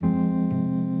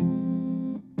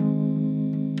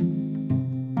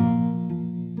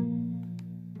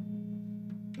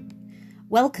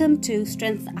Welcome to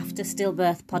Strength After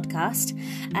Stillbirth podcast.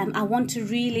 I want to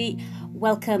really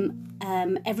welcome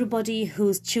everybody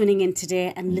who's tuning in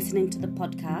today and listening to the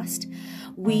podcast.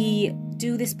 We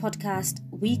do this podcast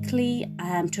weekly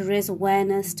to raise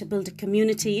awareness, to build a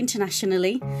community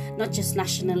internationally, not just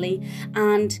nationally,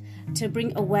 and to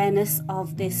bring awareness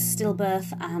of this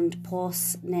stillbirth and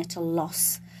postnatal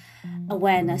loss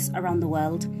awareness around the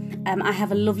world. I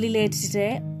have a lovely lady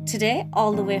today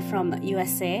all the way from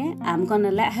USA. I'm going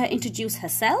to let her introduce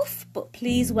herself, but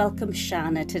please welcome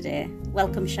Shana today.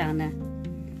 Welcome, Shana.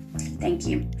 Thank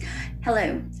you.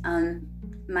 Hello.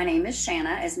 My name is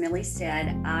Shana. As Millie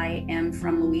said, I am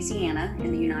from Louisiana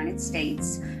in the United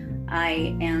States.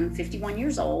 I am 51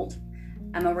 years old.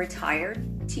 I'm a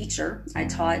retired teacher. I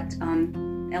taught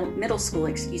middle school,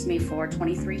 for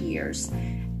 23 years.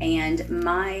 And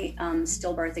my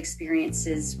stillbirth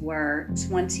experiences were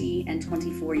 20 and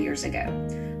 24 years ago.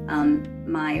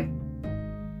 My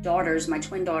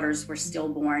twin daughters were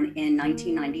stillborn in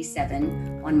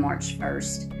 1997 on March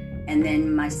 1st. And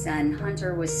then my son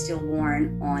Hunter was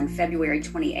stillborn on February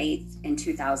 28th in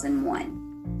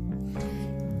 2001.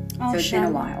 So it's been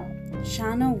a while.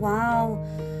 Shana, wow.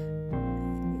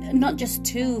 Not just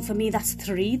two, for me that's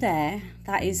three there.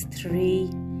 That is three.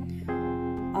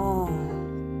 Oh,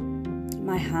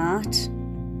 my heart.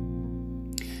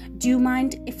 Do you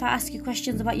mind if I ask you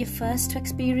questions about your first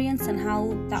experience and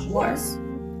how that was?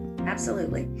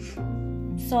 Absolutely.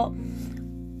 So,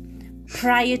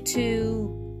 prior to,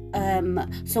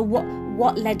 so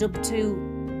what led up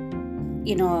to,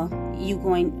 you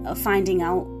finding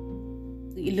out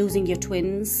losing your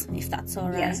twins, if that's all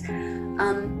right? Yes.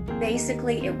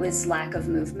 Basically, it was lack of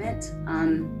movement.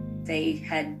 They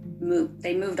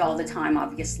moved all the time,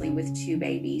 obviously, with two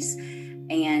babies.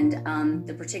 And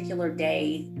the particular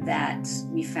day that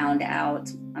we found out,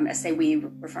 I say we,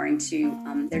 referring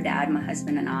to their dad, my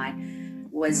husband and I,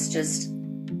 was just,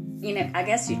 I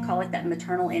guess you'd call it that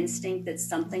maternal instinct that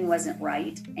something wasn't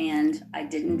right. And I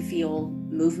didn't feel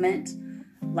movement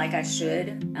like I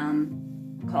should.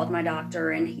 Called my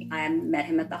doctor and I met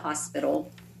him at the hospital,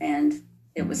 and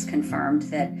it was confirmed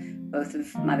that both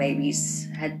of my babies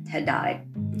had died.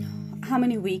 How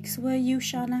many weeks were you,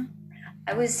 Shana?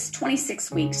 I was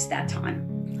 26 weeks that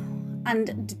time.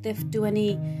 And did they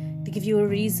give you a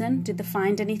reason? Did they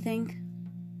find anything?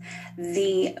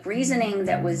 The reasoning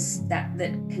that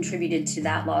contributed to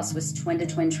that loss was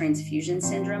twin-to-twin transfusion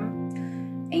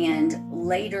syndrome. And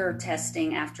later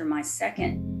testing after my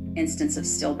second instance of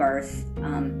stillbirth,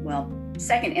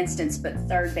 second instance, but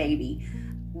third baby,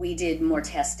 we did more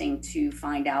testing to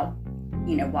find out,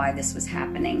 why this was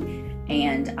happening.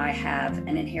 And I have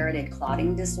an inherited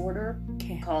clotting disorder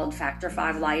called Factor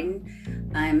V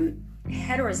Leiden. I'm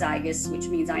heterozygous, which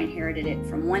means I inherited it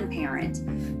from one parent,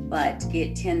 but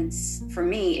it can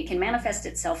manifest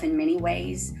itself in many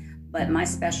ways, but my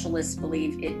specialists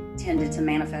believe it tended to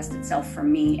manifest itself for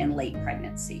me in late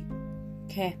pregnancy.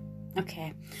 Okay.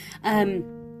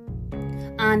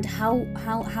 And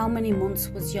how many months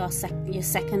was your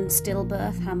second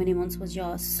stillbirth? How many months was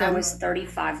yours? So I was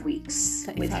 35 weeks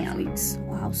with him. 35 weeks.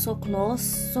 Wow, so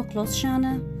close,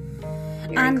 Shana.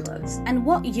 Very close. And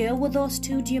what year were those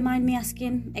two? Do you mind me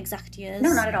asking exact years?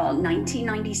 No, not at all.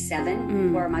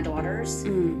 1997 were my daughters,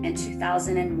 and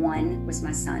 2001 was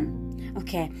my son.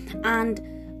 Okay. And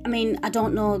I mean, I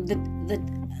don't know that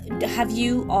have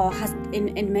you, or has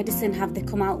in medicine, have they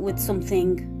come out with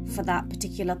something for that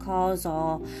particular cause,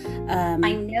 or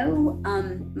I know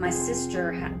my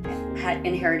sister had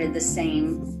inherited the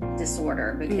same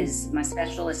disorder because my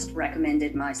specialist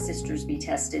recommended my sisters be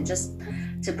tested just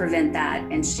to prevent that,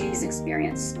 and she's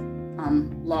experienced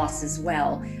loss as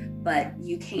well. But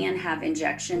you can have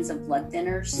injections of blood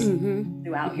thinners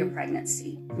throughout your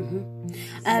pregnancy.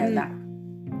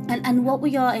 And what were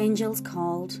your angels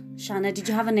called, Shana? Did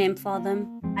you have a name for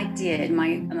them? I did.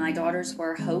 My daughters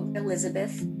were Hope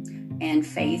Elizabeth and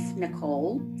Faith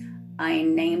Nicole. I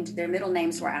named their middle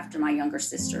names were after my younger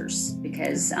sisters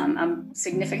because I'm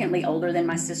significantly older than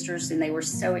my sisters, and they were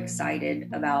so excited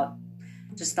about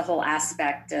just the whole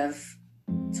aspect of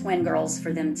twin girls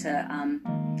for them to,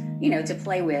 to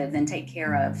play with and take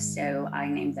care of. So I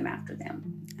named them after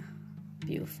them.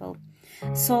 Beautiful.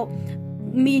 So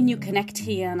me and you connect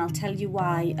here, and I'll tell you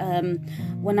why.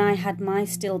 When I had my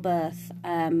stillbirth,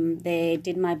 they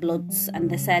did my bloods, and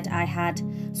they said I had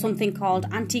something called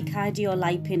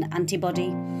anti-cardiolipin antibody.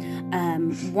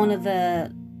 One of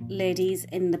the ladies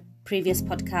in the previous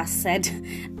podcast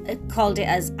called it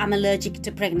as I'm allergic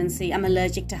to pregnancy, I'm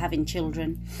allergic to having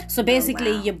children. So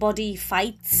basically your body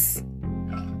fights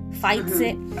fights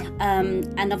it,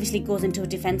 and obviously goes into a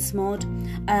defense mode.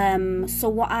 So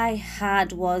what I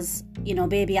had was,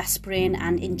 baby aspirin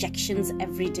and injections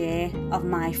every day of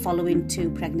my following 2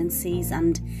 pregnancies,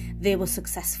 and they were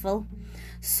successful.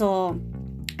 So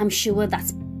I'm sure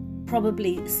that's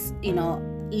probably,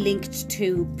 linked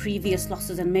to previous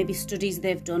losses and maybe studies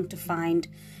they've done to find,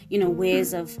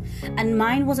 ways of... And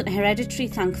mine wasn't hereditary,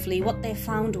 thankfully. What they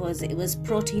found was it was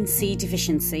protein C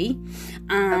deficiency,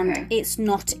 and it's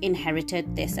not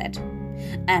inherited, they said.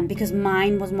 Because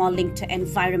mine was more linked to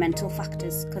environmental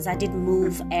factors, because I did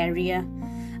move area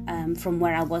from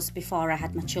where I was before I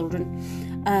had my children.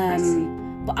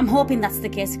 But I'm hoping that's the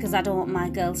case, because I don't want my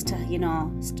girls to,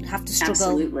 have to struggle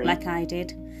Absolutely. like I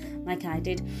did.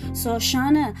 So,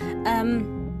 Shana,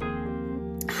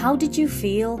 how did you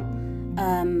feel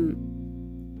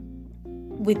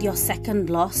with your second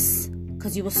loss?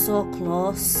 Because you were so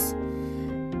close.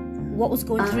 What was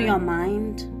going through your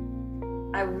mind?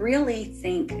 I really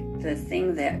think the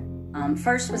thing that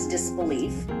first was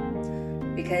disbelief,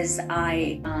 because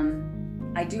I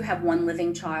do have 1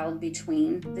 living child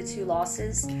between the 2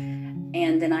 losses,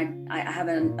 and then I have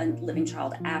a living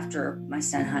child after my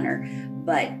son Hunter.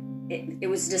 But it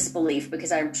was disbelief,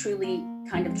 because I truly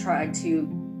kind of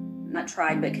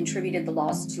contributed the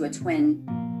loss to a twin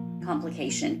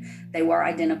complication. They were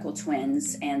identical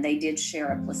twins, and they did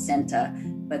share a placenta,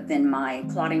 but then my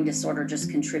clotting disorder just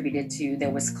contributed to, there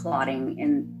was clotting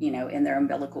in their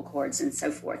umbilical cords and so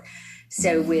forth.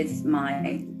 So with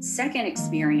my second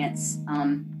experience,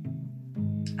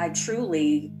 I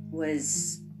truly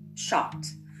was shocked.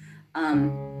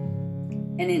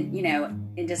 And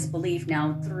in disbelief.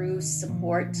 Now, through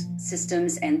support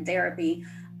systems and therapy,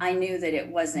 I knew that it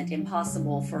wasn't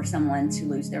impossible for someone to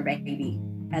lose their baby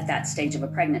at that stage of a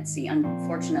pregnancy.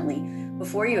 Unfortunately,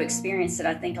 before you experience it,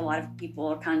 I think a lot of people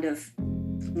are kind of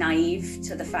naive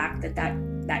to the fact that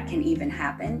can even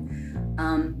happen.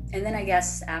 And then I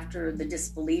guess after the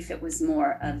disbelief, it was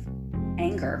more of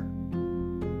anger.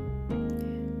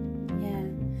 Yeah.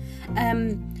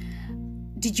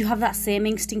 Did you have that same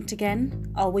instinct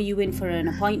again? Or were you in for an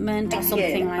appointment or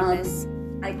something like this?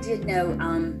 I did know,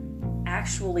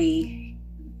 actually,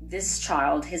 this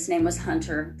child, his name was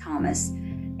Hunter Thomas,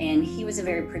 and he was a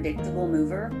very predictable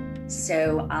mover.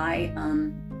 So I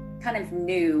kind of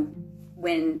knew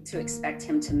when to expect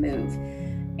him to move.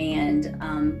 And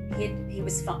he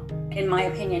was fine. In my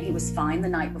opinion, he was fine the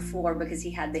night before because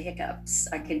he had the hiccups.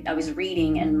 I was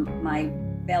reading and my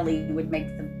belly would make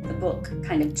the book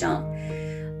kind of jump.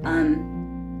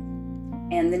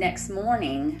 And the next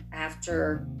morning,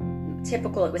 after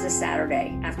typical, it was a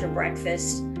Saturday, after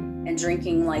breakfast and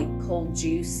drinking like cold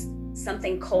juice,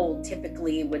 something cold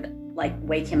typically would like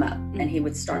wake him up and he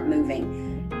would start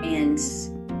moving, and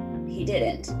he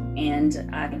didn't. And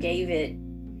I gave it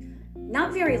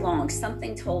not very long.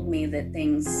 Something told me that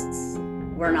things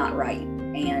were not right,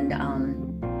 and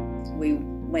we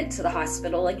went to the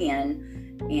hospital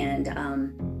again, and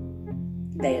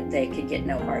they could get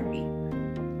no heartbeat.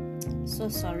 So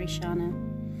sorry, Shana.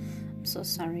 I'm so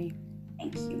sorry.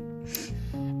 Thank you.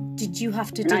 Did you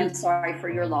have to do? I'm sorry for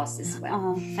your loss as well.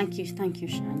 Oh, thank you,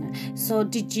 Shana. So,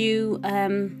 did you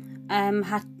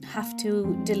have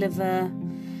to deliver?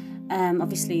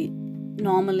 Obviously,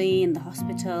 normally in the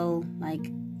hospital,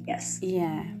 like. Yes.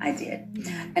 Yeah. I did,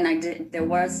 and I did. There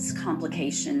was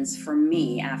complications for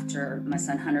me after my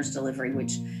son Hunter's delivery,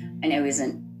 which I know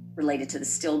isn't related to the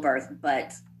stillbirth,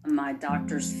 but my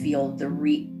doctors feel the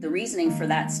reasoning for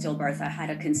that stillbirth. I had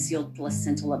a concealed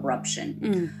placental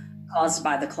abruption caused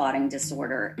by the clotting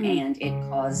disorder, and it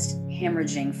caused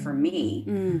hemorrhaging for me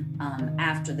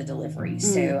after the delivery.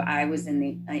 So I was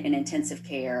in intensive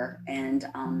care and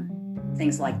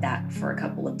things like that for a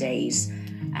couple of days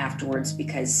afterwards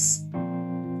because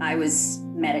I was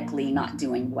medically not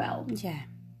doing well.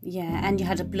 Yeah, and you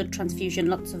had a blood transfusion,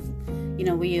 lots of,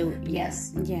 were you?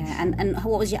 Yes. Yeah, and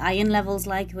what was your iron levels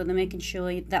like? Were they making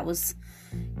sure that was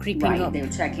creeping up? Right, they were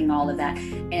checking all of that.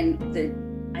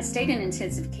 And I stayed in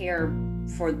intensive care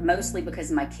for mostly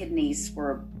because my kidneys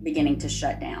were beginning to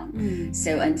shut down.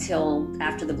 So until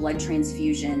after the blood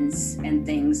transfusions and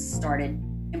things started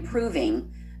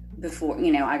improving before,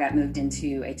 I got moved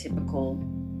into a typical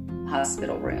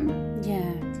hospital room.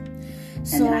 Yeah.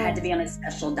 And then I had to be on a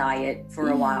special diet for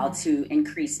a while to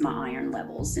increase my iron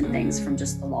levels and things from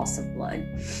just the loss of blood.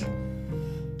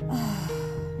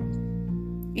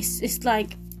 It's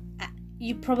like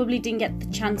you probably didn't get the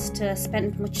chance to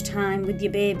spend much time with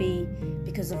your baby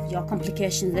because of your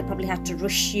complications. They probably had to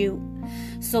rush you.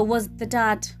 So was the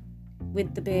dad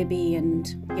with the baby and,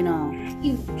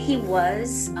 He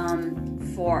was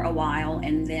for a while,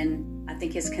 and then I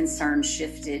think his concern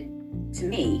shifted to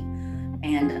me.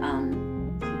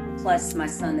 And plus my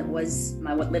son that was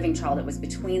my living child that was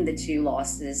between the two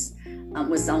losses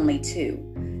was only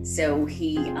 2. So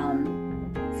he,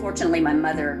 fortunately, my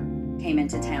mother came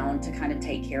into town to kind of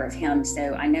take care of him.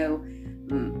 So I know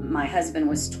my husband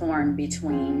was torn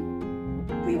between,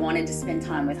 we wanted to spend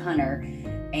time with Hunter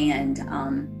and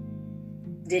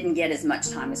didn't get as much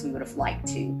time as we would have liked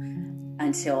to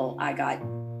until I got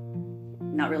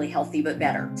not really healthy, but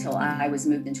better, till I was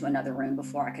moved into another room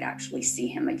before I could actually see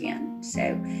him again. So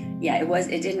yeah,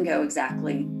 it didn't go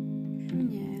exactly.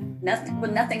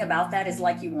 Nothing about that is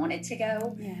like you want it to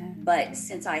go. Yeah. But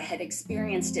since I had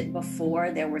experienced it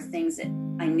before, there were things that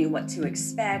I knew what to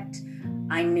expect.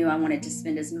 I knew I wanted to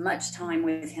spend as much time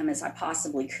with him as I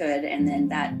possibly could, and then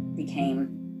that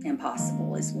became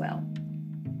impossible as well.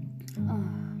 Oh,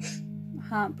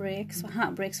 heartbreaks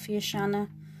for you, Shanna.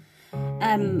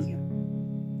 Thank you.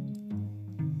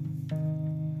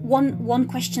 One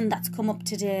question that's come up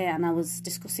today, and I was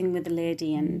discussing with the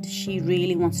lady, and she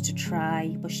really wants to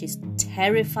try, but she's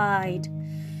terrified.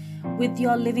 With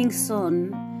your living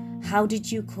son, how did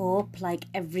you cope, like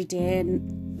every day,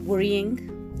 worrying?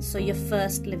 So your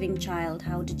first living child,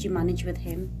 how did you manage with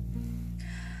him?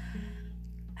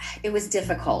 It was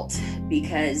difficult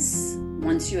because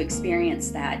once you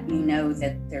experience that, you know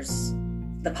that there's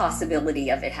the possibility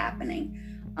of it happening.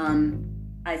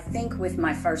 I think with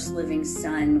my first living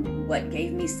son, what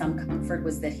gave me some comfort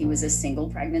was that he was a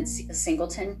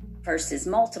singleton versus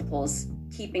multiples,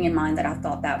 keeping in mind that I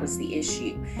thought that was the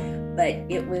issue. But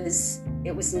it was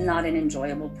not an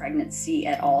enjoyable pregnancy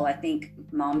at all. I think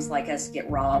moms like us get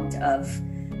robbed of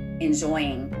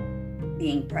enjoying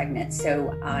being pregnant.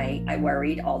 So I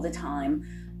worried all the time.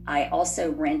 I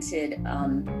also rented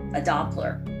a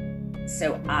Doppler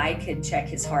so I could check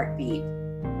his heartbeat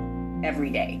every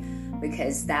day,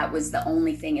 because that was the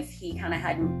only thing. If he kind of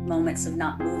had moments of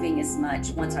not moving as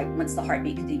much, once the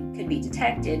heartbeat could be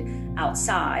detected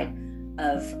outside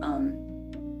of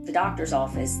the doctor's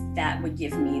office, that would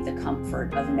give me the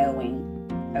comfort of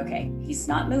knowing, okay, he's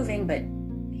not moving, but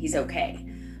he's okay.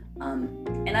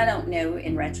 And I don't know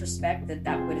in retrospect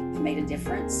that would have made a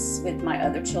difference with my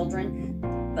other children,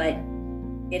 but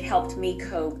it helped me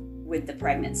cope with the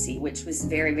pregnancy, which was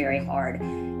very, very hard.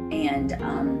 And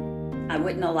I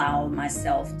wouldn't allow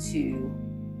myself to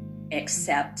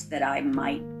accept that I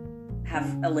might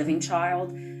have a living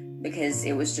child because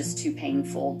it was just too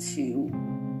painful to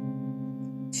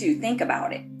think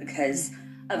about it because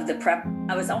of the prep.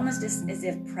 I was almost as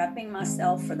if prepping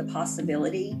myself for the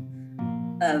possibility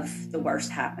of the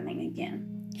worst happening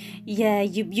again. Yeah,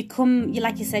 you come,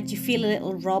 like you said, you feel a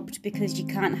little robbed because you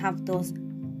can't have those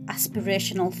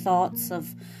aspirational thoughts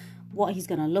of what he's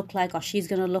going to look like or she's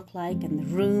going to look like, and the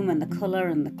room and the colour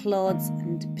and the clothes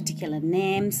and particular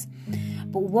names.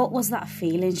 But what was that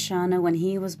feeling, Shanna, when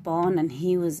he was born and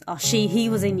he was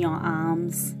in your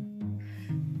arms?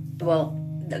 Well,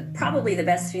 probably the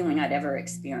best feeling I'd ever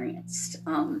experienced.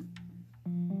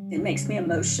 It makes me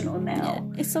emotional now.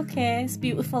 Yeah, it's okay. It's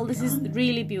beautiful. This is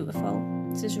really beautiful.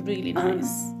 This is really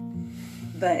nice.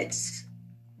 But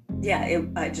yeah,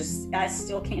 I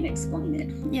still can't explain it.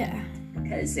 Yeah.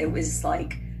 Because it was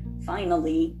like,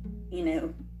 finally,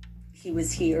 he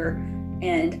was here,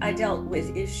 and I dealt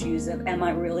with issues of, am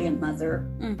I really a mother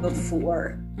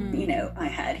before, I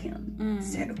had him.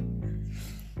 So.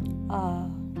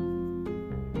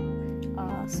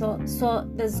 So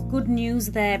there's good news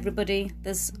there, everybody.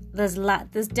 There's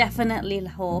definitely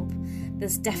hope.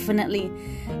 There's definitely,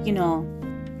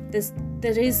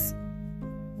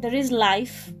 there is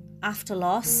life after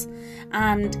loss,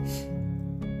 and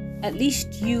at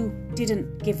least you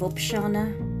didn't give up,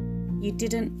 Shauna. You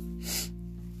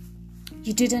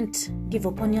didn't give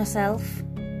up on yourself.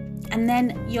 And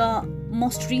then your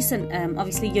most recent,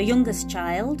 obviously your youngest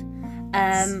child,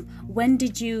 when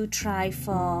did you try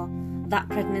for that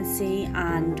pregnancy,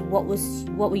 and what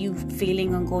were you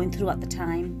feeling and going through at the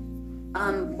time?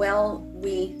 I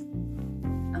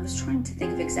was trying to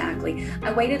think of exactly.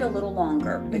 I waited a little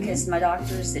longer because my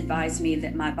doctors advised me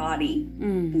that my body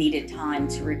needed time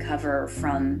to recover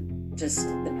from just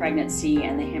the pregnancy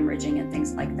and the hemorrhaging and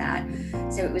things like that.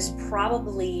 So it was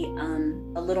probably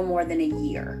a little more than a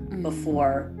year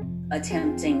before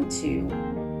attempting to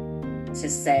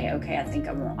say, okay, I think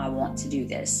I want to do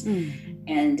this.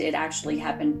 And it actually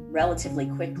happened relatively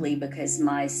quickly because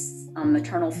my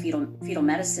maternal fetal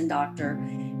medicine doctor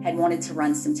had wanted to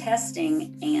run some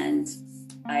testing, and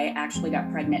I actually got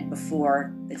pregnant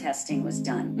before the testing was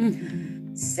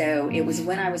done. So it was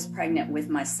when I was pregnant with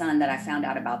my son that I found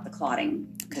out about the clotting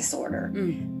disorder.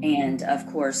 And of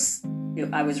course,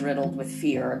 I was riddled with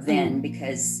fear then,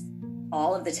 because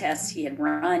all of the tests he had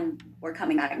run were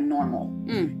coming back normal,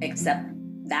 except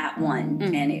that one.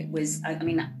 And it was, I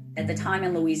mean, at the time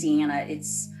in Louisiana,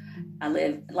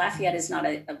 Lafayette is not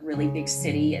a really big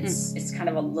city. It's kind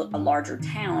of a larger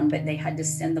town, but they had to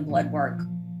send the blood work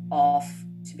off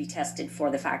to be tested for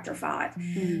the factor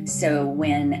V. So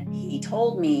when he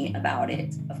told me about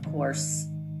it, of course,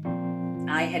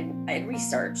 I had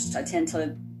researched. I tend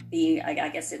to be, I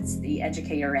guess it's the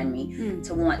educator in me,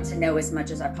 to want to know as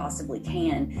much as I possibly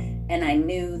can. And I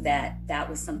knew that that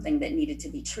was something that needed to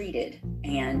be treated.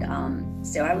 And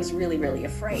so I was really, really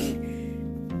afraid.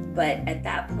 But at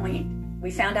that point,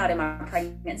 we found out in my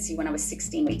pregnancy when I was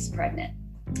 16 weeks pregnant.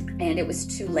 And it was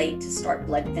too late to start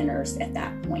blood thinners at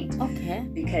that point. Okay.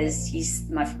 Because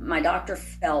my doctor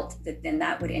felt that then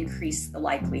that would increase the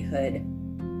likelihood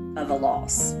of a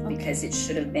loss, because it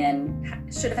should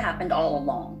have happened all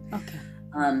along. Okay.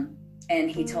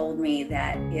 And he told me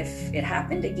that if it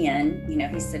happened again,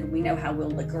 he said, we know how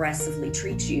we'll aggressively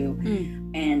treat you.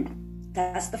 And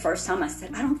that's the first time I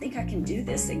said, I don't think I can do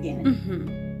this again.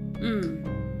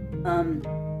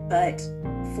 But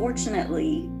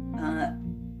fortunately,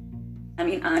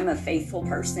 I'm a faithful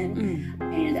person,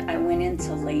 and I went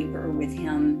into labor with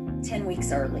him 10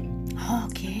 weeks early.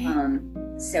 Okay.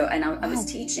 I was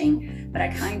teaching, but I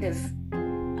kind of,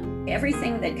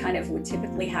 everything that kind of would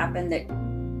typically happen that,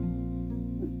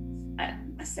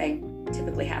 I say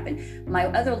typically happen. My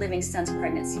other living son's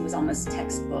pregnancy was almost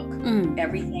textbook.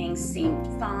 Everything seemed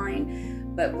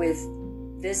fine, but with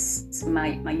this,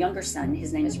 my younger son,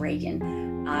 his name is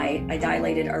Reagan, I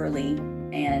dilated early,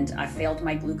 and I failed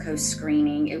my glucose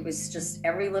screening. It was just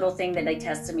every little thing that they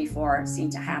tested me for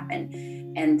seemed to happen.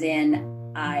 And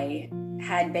then I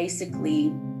had basically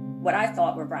what I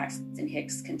thought were Braxton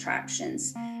Hicks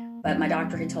contractions. But my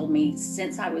doctor had told me,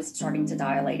 since I was starting to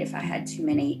dilate, if I had too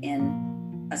many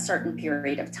in a certain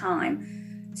period of time,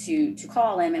 to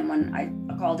call him. And when I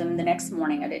called him the next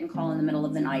morning, I didn't call in the middle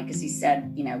of the night, because he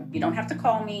said, you don't have to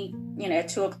call me, at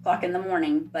 2:00 in the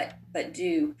morning, but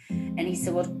do. And he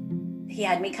said, well, he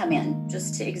had me come in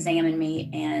just to examine me,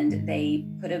 and they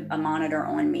put a monitor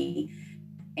on me,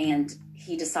 and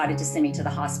he decided to send me to the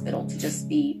hospital to just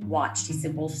be watched. He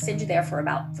said, we'll send you there for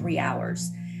about 3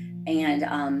 hours. And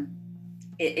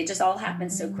it just all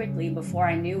happened so quickly. Before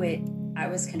I knew it, I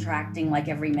was contracting like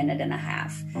every minute and a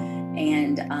half.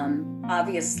 And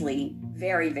obviously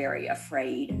very, very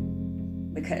afraid,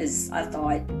 because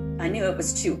I knew it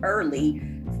was too early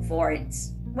for it.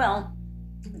 Well,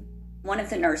 one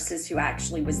of the nurses who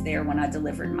actually was there when I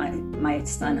delivered my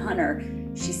son Hunter,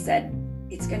 she said,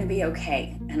 it's going to be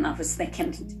okay. And I was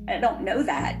thinking, I don't know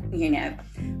that,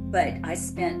 but I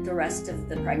spent the rest of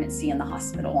the pregnancy in the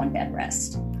hospital on bed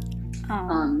rest.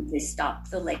 They stopped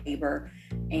the labor,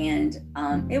 and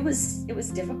it was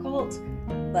difficult,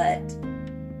 but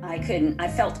I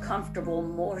felt comfortable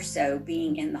more so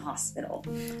being in the hospital.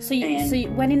 So you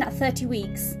went in at 30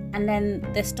 weeks, and then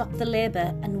they stopped the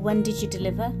labor, and when did you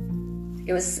deliver?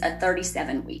 It was at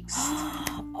 37 weeks.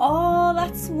 Oh,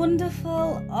 that's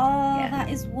wonderful. Oh, yeah. That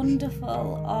is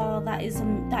wonderful. Oh, that is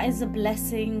a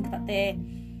blessing that they,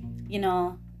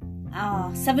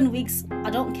 7 weeks, I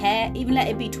don't care. Even let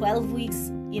it be 12 weeks,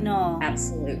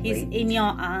 Absolutely. He's in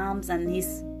your arms, and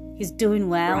he's doing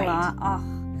well. Right.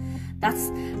 That is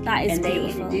and beautiful.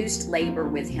 They induced labor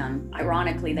with him.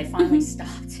 Ironically, they finally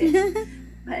stopped it.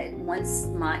 But once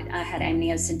I had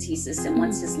amniocentesis, and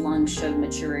once his lungs showed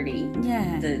maturity,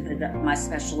 my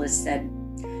specialist said,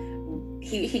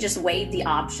 he just weighed the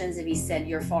options. If he said,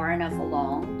 you're far enough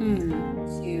along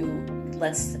to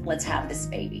let's have this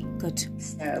baby. Good.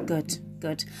 So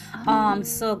Good. I'm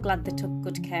so glad they took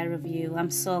good care of you.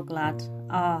 I'm so glad.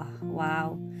 Oh,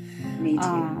 wow. Me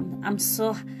too. I'm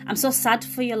so sad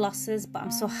for your losses, but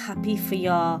I'm so happy for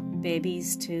your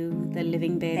babies too, the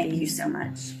living babies. Thank you so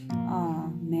much.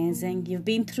 Oh, amazing. You've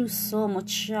been through so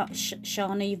much,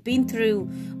 Shauna. You've been through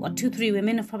what 2-3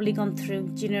 women have probably gone through.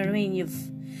 Do you know what I mean?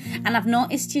 And I've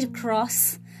noticed your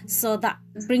cross. So that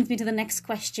brings me to the next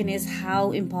question: is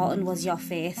how important was your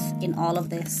faith in all of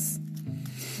this?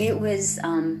 It was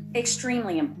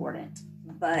extremely important,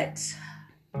 but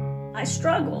I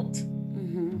struggled.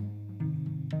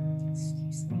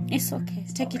 Excuse me. It's okay.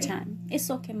 Take your time. It's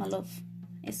okay, my love.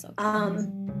 It's okay.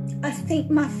 I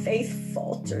think my faith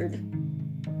faltered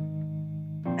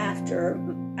after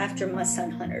my son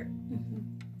Hunter.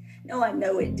 No, I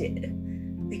know it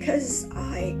did, because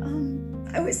I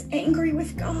was angry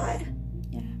with God.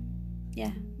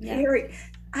 Yeah.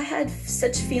 I had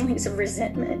such feelings of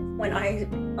resentment when I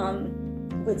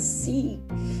would see,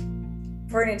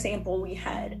 for an example, we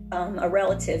had a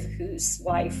relative whose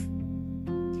wife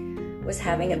was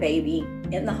having a baby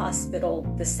in the hospital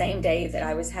the same day that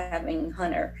I was having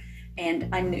Hunter.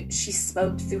 And I knew she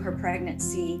smoked through her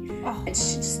pregnancy, and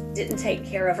she just didn't take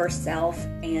care of herself.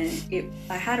 And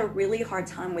I had a really hard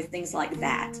time with things like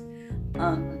that.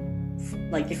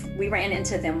 Like if we ran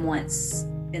into them once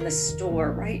in the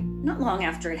store, right, not long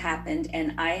after it happened,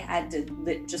 and I had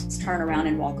to just turn around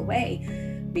and walk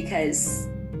away because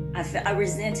I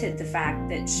resented the fact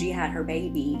that she had her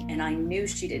baby, and I knew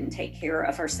she didn't take care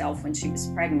of herself when she was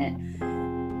pregnant.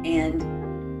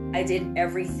 And I did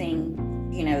everything,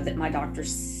 that my doctor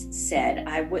said.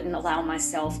 I wouldn't allow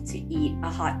myself to eat a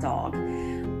hot dog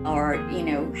or,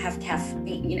 have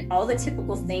caffeine, all the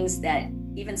typical things that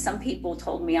even some people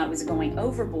told me I was going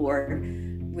overboard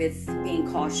with being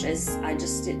cautious. I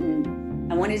just didn't.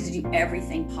 I wanted to do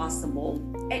everything possible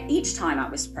at each time I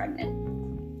was pregnant.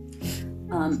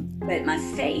 But my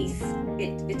faith,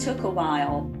 it took a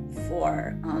while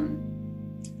for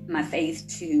my faith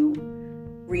to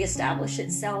reestablish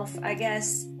itself, I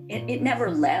guess. It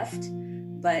never left,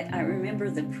 but I remember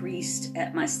the priest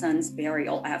at my son's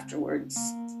burial afterwards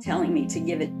telling me to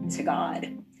give it to God.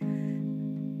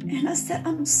 And I said,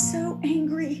 I'm so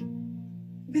angry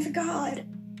with God.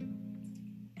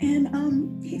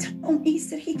 And he told me, he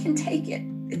said, he can take it.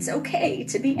 It's okay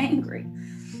to be angry.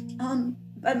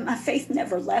 But my faith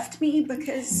never left me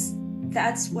because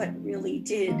that's what really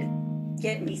did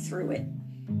get me through it.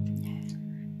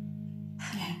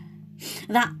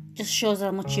 That just shows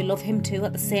how much you love him too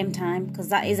at the same time, because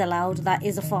that is allowed. That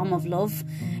is a form of love,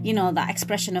 that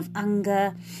expression of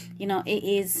anger, it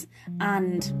is.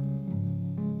 And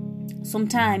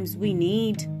sometimes we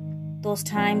need those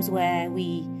times where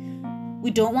we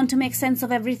don't want to make sense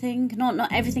of everything.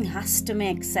 Not everything has to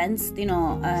make sense, we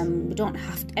don't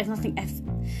have to,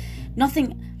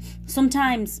 nothing.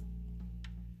 Sometimes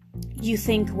you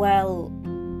think, well,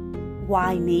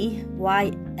 why me?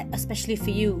 Why, especially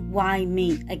for you, why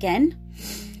me again?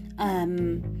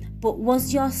 But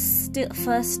was your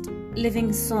first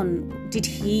living son, did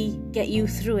he get you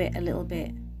through it a little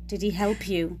bit? Did he help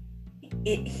you?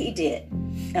 He did.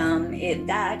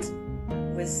 That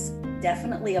was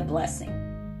definitely a blessing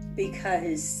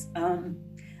because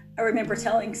I remember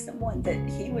telling someone that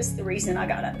he was the reason I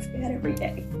got out of bed every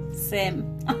day.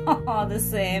 Same. Oh, the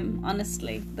same.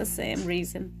 Honestly, the same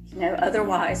reason.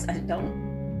 Otherwise I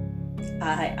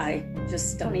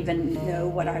just don't even know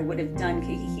what I would have done.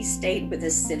 He stayed with a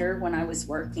sitter when I was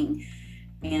working,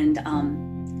 and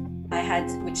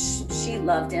which she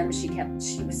loved him. She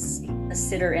was a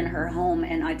sitter in her home,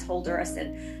 and I told her, I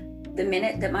said, the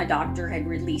minute that my doctor had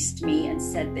released me and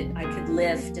said that I could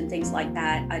lift and things like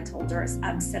that, I told her,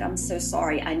 I said, I'm so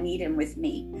sorry. I need him with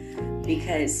me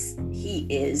because he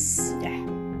is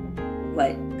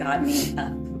what got me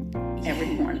up every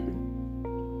morning.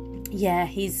 Yeah,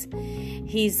 he's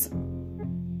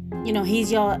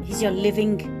your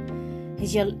living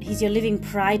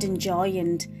pride and joy,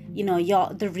 and you're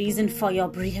the reason for your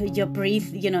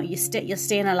breathe. You're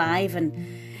staying alive, and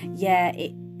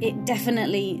it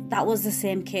definitely, that was the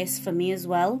same case for me as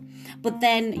well. But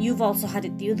then you've also had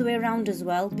it the other way around as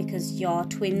well, because your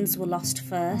twins were lost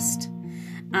first,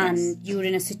 and yes. You were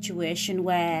in a situation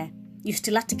where you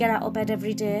still had to get out of bed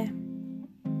every day.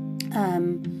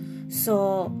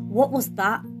 So what was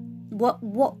that? What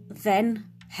then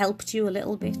helped you a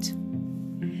little bit?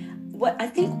 I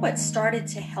think what started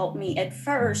to help me at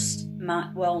first, my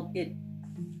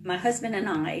husband and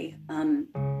I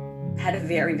had a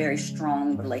very, very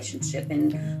strong relationship,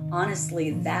 and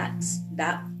honestly, that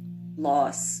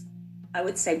loss, I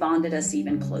would say, bonded us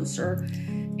even closer.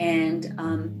 And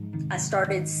I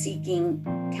started seeking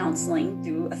counseling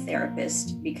through a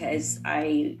therapist because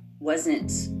I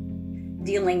wasn't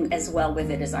dealing as well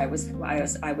with it as I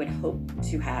would hope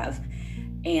to have.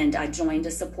 And I joined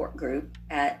a support group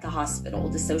at the hospital.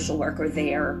 The social worker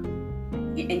there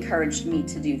encouraged me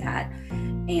to do that.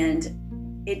 And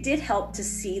it did help to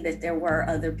see that there were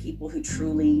other people who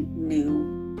truly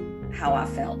knew how I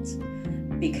felt.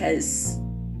 Because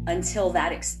until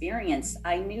that experience,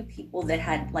 I knew people that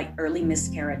had like early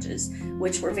miscarriages,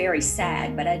 which were very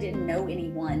sad, but I didn't know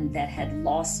anyone that had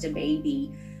lost a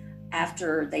baby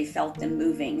after they felt them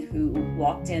moving, who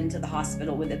walked into the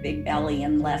hospital with a big belly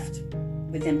and left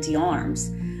with empty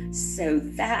arms. So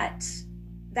that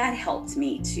helped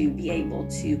me to be able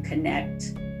to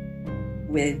connect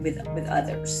with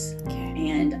others. Okay.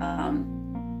 And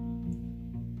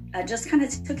I just kind of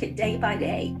took it day by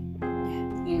day,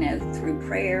 through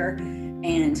prayer.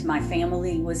 And my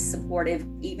family was supportive,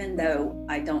 even though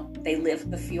they live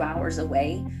a few hours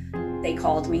away. They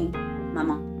called me. My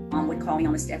mom would call me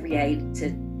almost every day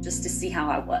to see how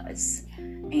I was.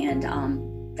 And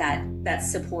that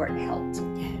support helped.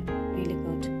 Yeah, really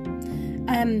good.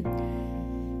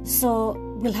 So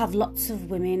we'll have lots of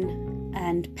women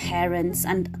and parents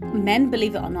and men,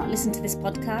 believe it or not, listen to this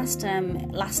podcast.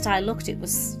 Last I looked, it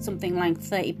was something like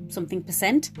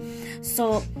 30-something%.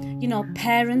 So,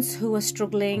 parents who are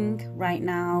struggling right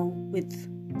now with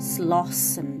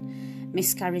loss and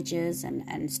miscarriages and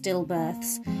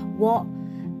stillbirths, what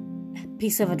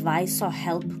piece of advice or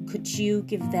help could you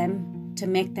give them to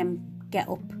make them get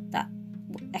up that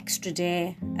extra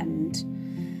day and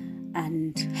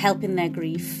help in their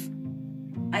grief?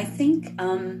 I think,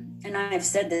 and I've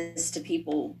said this to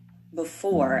people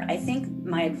before, I think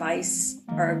my advice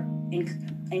or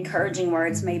encouraging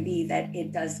words may be that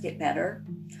it does get better.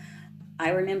 I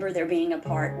remember there being a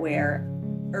part where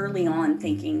early on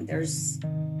thinking this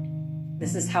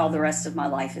is how the rest of my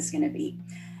life is going to be.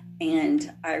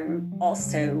 And I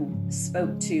also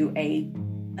spoke to a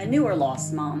newer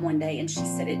lost mom one day, and she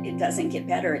said, it doesn't get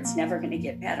better. It's never going to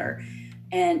get better.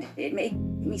 And it made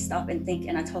me stop and think.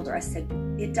 And I told her, I said,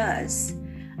 it does.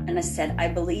 And I said, I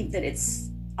believe that it's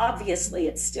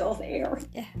still there.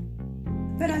 Yeah.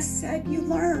 But I said, you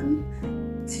learn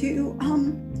to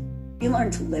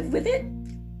live with it.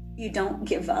 You don't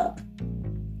give up.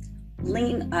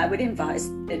 I would advise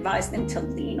them to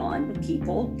lean on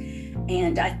people.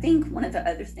 And I think one of the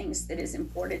other things that is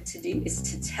important to do is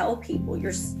to tell people,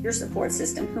 your support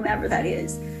system, whomever that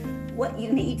is, what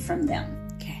you need from them.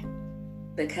 Okay.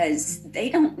 Because they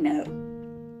don't know.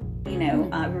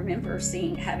 I remember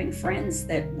having friends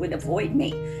that would avoid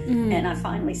me. Mm. And I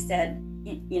finally said,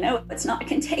 it's not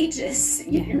contagious.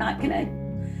 Yeah. You're not going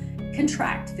to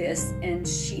contract this. And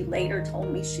she later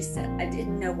told me, she said, I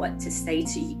didn't know what to say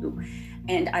to you.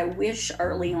 And I wish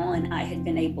early on I had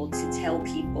been able to tell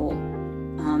people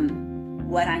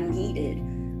what I needed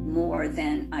more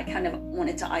than I kind of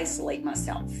wanted to isolate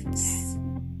myself.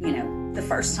 The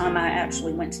first time I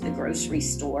actually went to the grocery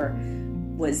store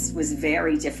was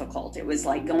very difficult. It was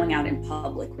like going out in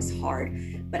public was hard.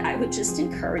 But I would just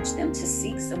encourage them to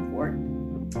seek support,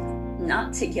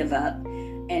 not to give up,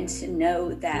 and to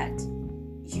know that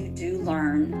you do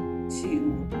learn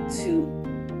to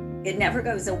it never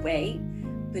goes away,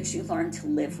 but you learn to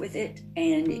live with it,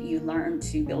 and you learn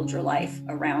to build your life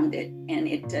around it. And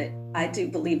I do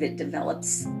believe it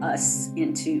develops us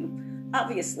into,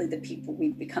 obviously, the people we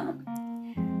become.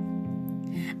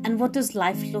 And what does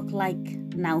life look like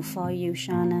now for you,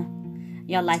 Shana?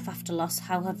 Your life after loss.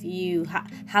 How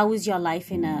is your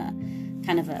life in a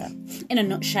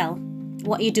nutshell?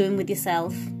 What are you doing with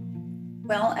yourself?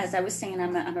 Well, as I was saying,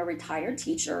 I'm a retired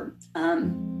teacher.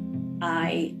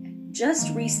 I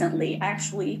just recently,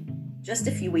 actually just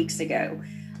a few weeks ago,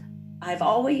 I've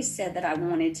always said that I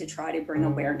wanted to try to bring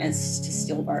awareness to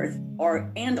stillbirth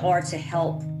or to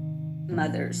help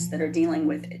mothers that are dealing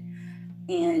with it.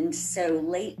 And so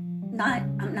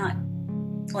I'm not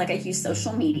like, I use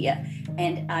social media,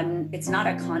 and it's not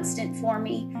a constant for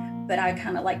me, but I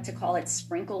kind of like to call it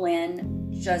sprinkle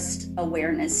in just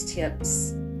awareness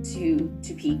tips to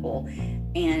people,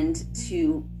 and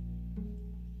to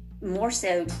more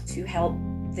so to help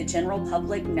the general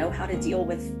public know how to deal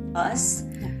with us,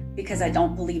 because I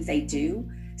don't believe they do.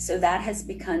 So that has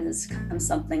become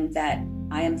something that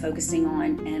I am focusing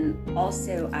on. And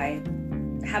also I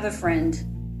have a friend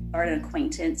or an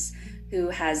acquaintance who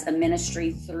has a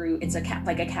ministry it's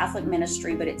like a Catholic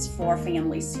ministry, but it's for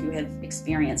families who have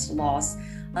experienced loss,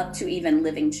 up to even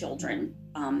living children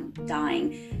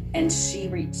dying. And she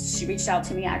reached out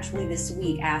to me actually this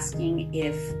week asking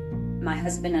if my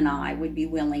husband and I would be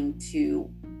willing to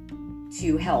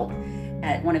help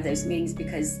at one of those meetings,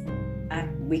 because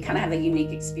we kind of have a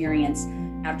unique experience.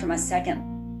 After my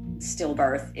second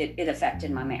stillbirth, it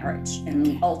affected my marriage,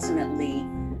 and ultimately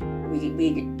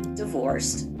we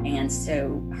divorced. And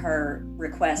so her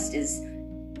request is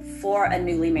for a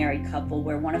newly married couple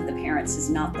where one of the parents is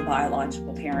not the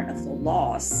biological parent of the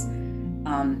loss.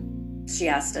 She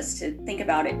asked us to think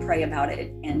about it, pray about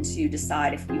it, and to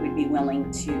decide if we would be willing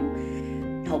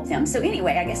to help them. So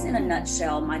anyway, I guess in a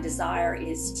nutshell, my desire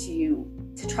is to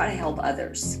try to help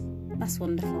others. That's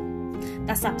wonderful.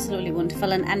 That's absolutely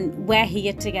wonderful. And we're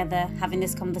here together having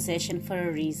this conversation for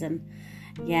a reason.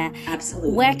 Yeah.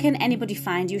 Absolutely. Where can anybody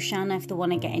find you, Shana, if they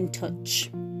want to get in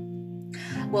touch?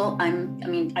 Well,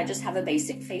 I just have a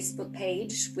basic Facebook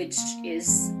page, which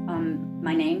is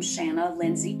my name, Shana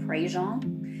Lindsay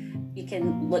Prejean. You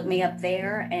can look me up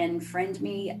there and friend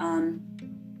me.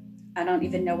 I don't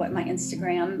even know what my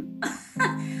Instagram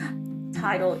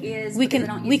title is. We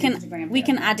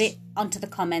can add it onto the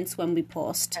comments when we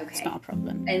post. Okay. It's not a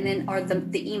problem. And then, or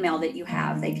the email that you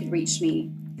have, they could reach me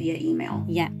via email.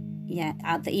 Yeah.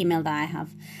 the email that I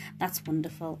have. That's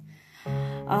wonderful.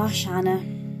 Oh, Shana,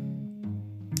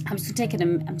 I'm just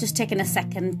taking a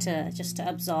second to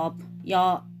absorb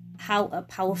how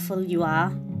powerful you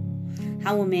are,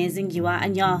 how amazing you are,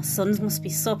 and your sons must be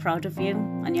so proud of you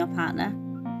and your partner.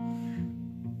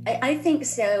 I think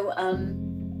so.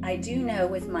 I do know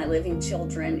with my living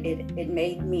children, it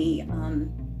made me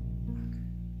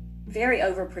very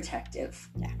overprotective.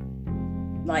 Yeah.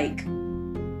 Like,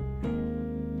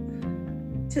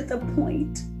 to the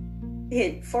point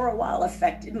it for a while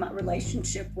affected my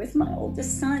relationship with my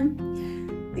oldest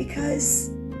son,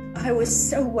 because I was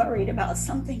so worried about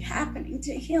something happening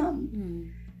to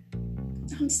him.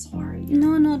 I'm sorry.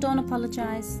 No, don't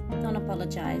apologize. Don't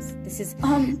apologize. This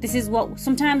is what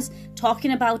sometimes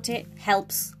talking about it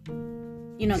helps,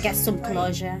 get some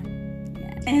closure.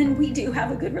 Yeah. And we do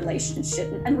have a good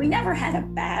relationship, and we never had a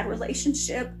bad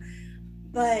relationship,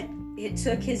 but it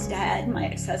took his dad, my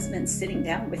ex-husband, sitting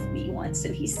down with me once,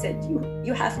 and he said,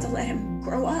 you have to let him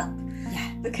grow up.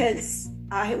 Yeah. Because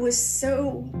I was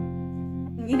so,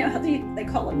 how they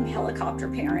call them helicopter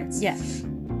parents. Yeah.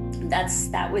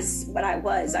 That was what I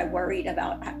was. I worried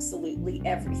about absolutely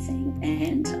everything.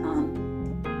 And,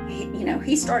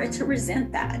 he started to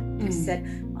resent that. He said,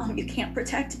 you can't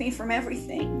protect me from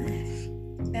everything.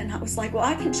 And I was like, well,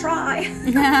 I can try.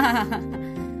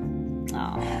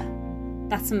 Oh,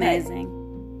 that's amazing.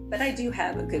 But I do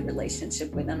have a good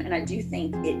relationship with him. And I do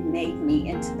think it made me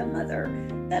into the mother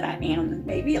that I am.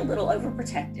 Maybe a little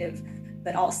overprotective,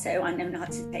 but also I know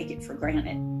not to take it for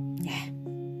granted.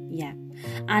 Yeah.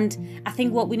 And I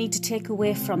think what we need to take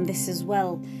away from this as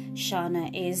well, Shana,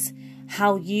 is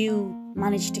how you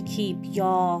manage to keep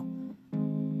your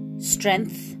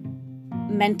strength,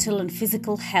 mental and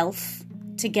physical health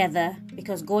together,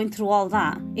 because going through all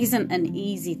that isn't an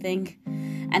easy thing.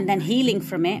 And then healing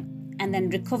from it, and then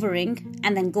recovering,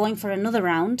 and then going for another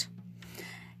round.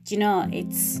 It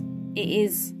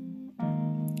is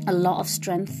a lot of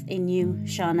strength in you,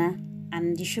 Shana.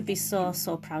 And you should be so,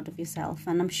 so proud of yourself.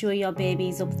 And I'm sure your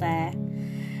baby's up there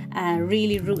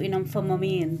really rooting on for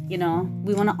mummy. And,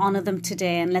 we want to honour them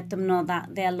today and let them know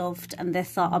that they're loved and they're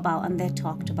thought about and they're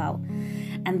talked about.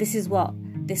 And this is what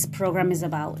this programme is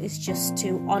about. It's just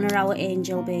to honour our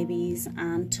angel babies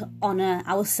and to honour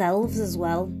ourselves as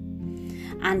well.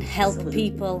 And help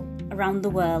people around the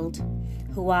world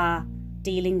who are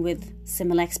dealing with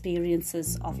similar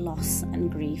experiences of loss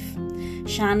and grief.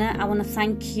 Shana, I want to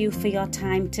thank you for your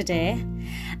time today.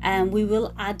 We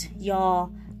will add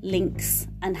your links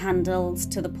and handles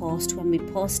to the post when we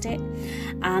post it.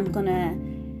 I'm going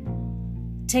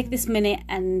to take this minute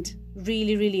and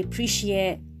really, really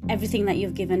appreciate everything that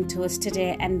you've given to us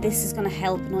today. And this is going to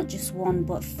help not just one,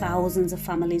 but thousands of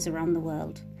families around the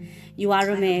world. You are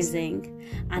amazing,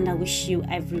 and I wish you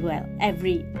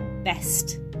every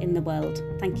best in the world.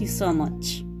 Thank you so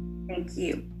much. Thank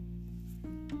you.